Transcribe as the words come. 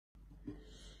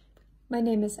My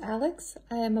name is Alex.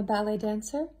 I am a ballet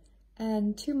dancer,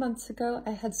 and 2 months ago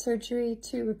I had surgery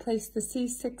to replace the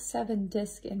C6-7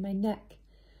 disc in my neck.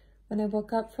 When I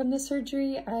woke up from the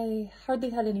surgery, I hardly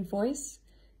had any voice.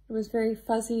 It was very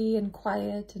fuzzy and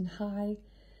quiet and high.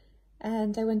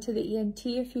 And I went to the ENT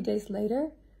a few days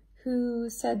later, who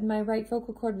said my right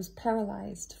vocal cord was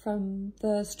paralyzed from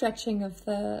the stretching of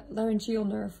the laryngeal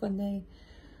nerve when they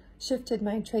shifted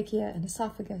my trachea and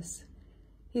esophagus.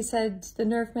 He said the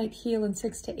nerve might heal in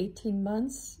 6 to 18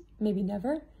 months, maybe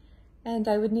never, and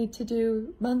I would need to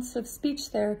do months of speech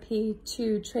therapy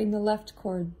to train the left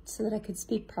cord so that I could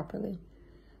speak properly.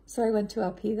 So I went to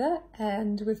Alpida,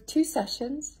 and with 2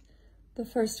 sessions, the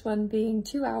first one being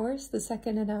 2 hours, the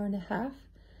second an hour and a half,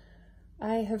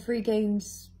 I have regained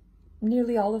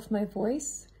nearly all of my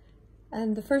voice.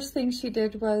 And the first thing she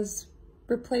did was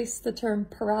replace the term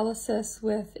paralysis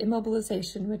with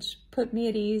immobilization, which put me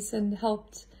at ease and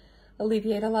helped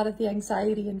alleviate a lot of the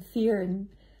anxiety and fear and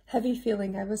heavy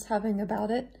feeling I was having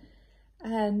about it.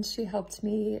 And she helped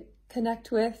me connect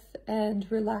with and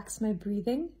relax my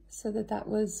breathing so that that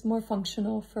was more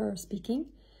functional for speaking,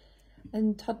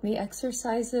 and taught me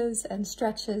exercises and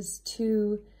stretches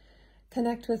to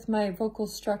connect with my vocal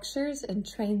structures and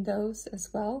train those as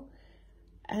well.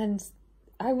 And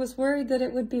I was worried that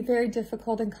it would be very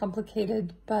difficult and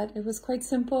complicated, but it was quite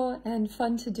simple and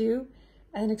fun to do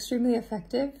and extremely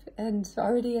effective. And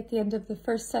already at the end of the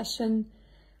first session,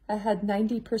 I had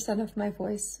 90% of my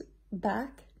voice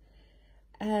back.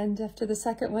 And after the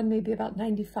second one, maybe about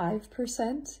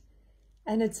 95%.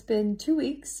 And it's been 2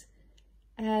 weeks.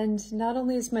 And not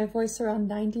only is my voice around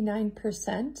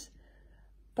 99%,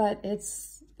 but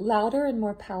it's louder and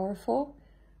more powerful.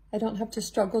 I don't have to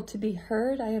struggle to be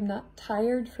heard. I am not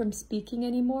tired from speaking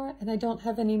anymore, and I don't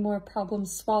have any more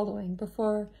problems swallowing.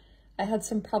 Before, I had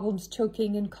some problems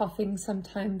choking and coughing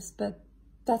sometimes, but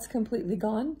that's completely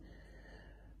gone.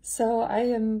 So I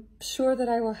am sure that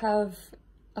I will have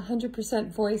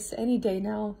 100% voice any day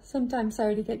now. Sometimes I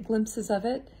already get glimpses of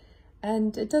it,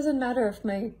 and it doesn't matter if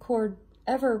my cord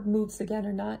ever moves again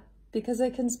or not, because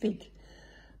I can speak.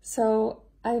 So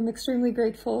I am extremely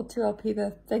grateful to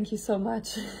Alpida. Thank you so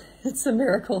much. It's a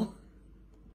miracle.